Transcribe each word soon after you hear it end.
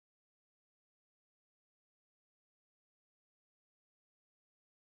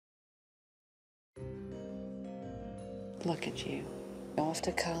Look at you. Off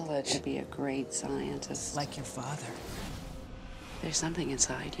to college to be a great scientist. Like your father. There's something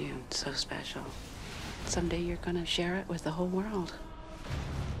inside you so special. Someday you're gonna share it with the whole world.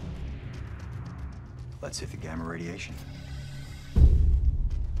 Let's hit the gamma radiation.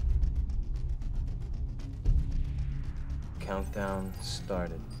 Countdown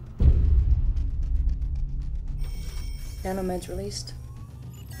started. Nanomeds released.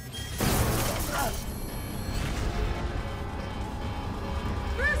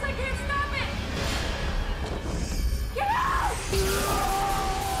 Bruce, I can't stop it! Get out!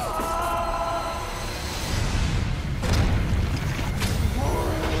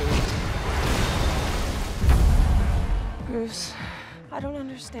 Bruce, I don't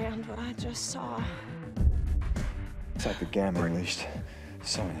understand what I just saw. It's like the gamma released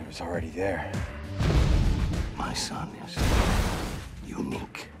something that was already there. My son is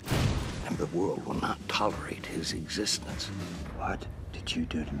unique, and the world will not tolerate his existence. What did you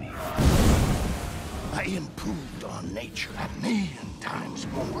do to me? I improved on nature a million times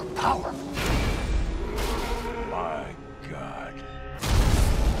more powerful. My God.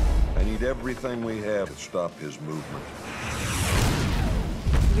 I need everything we have to stop his movement.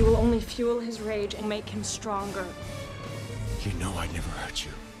 You will only fuel his rage and make him stronger. You know I never hurt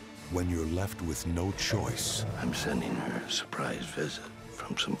you. When you're left with no choice. I'm sending her a surprise visit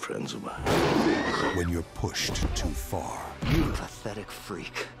from some friends of mine. When you're pushed too far. You pathetic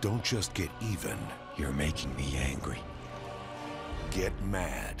freak. Don't just get even. You're making me angry. Get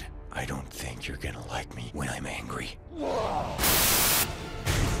mad. I don't think you're gonna like me when I'm angry.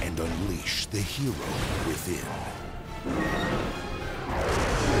 And unleash the hero within.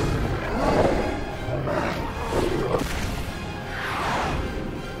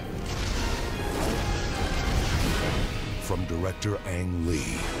 From director Ang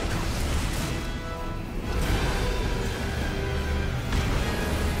Lee.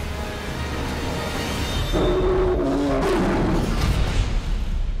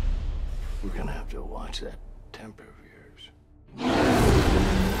 We're gonna have to watch that temper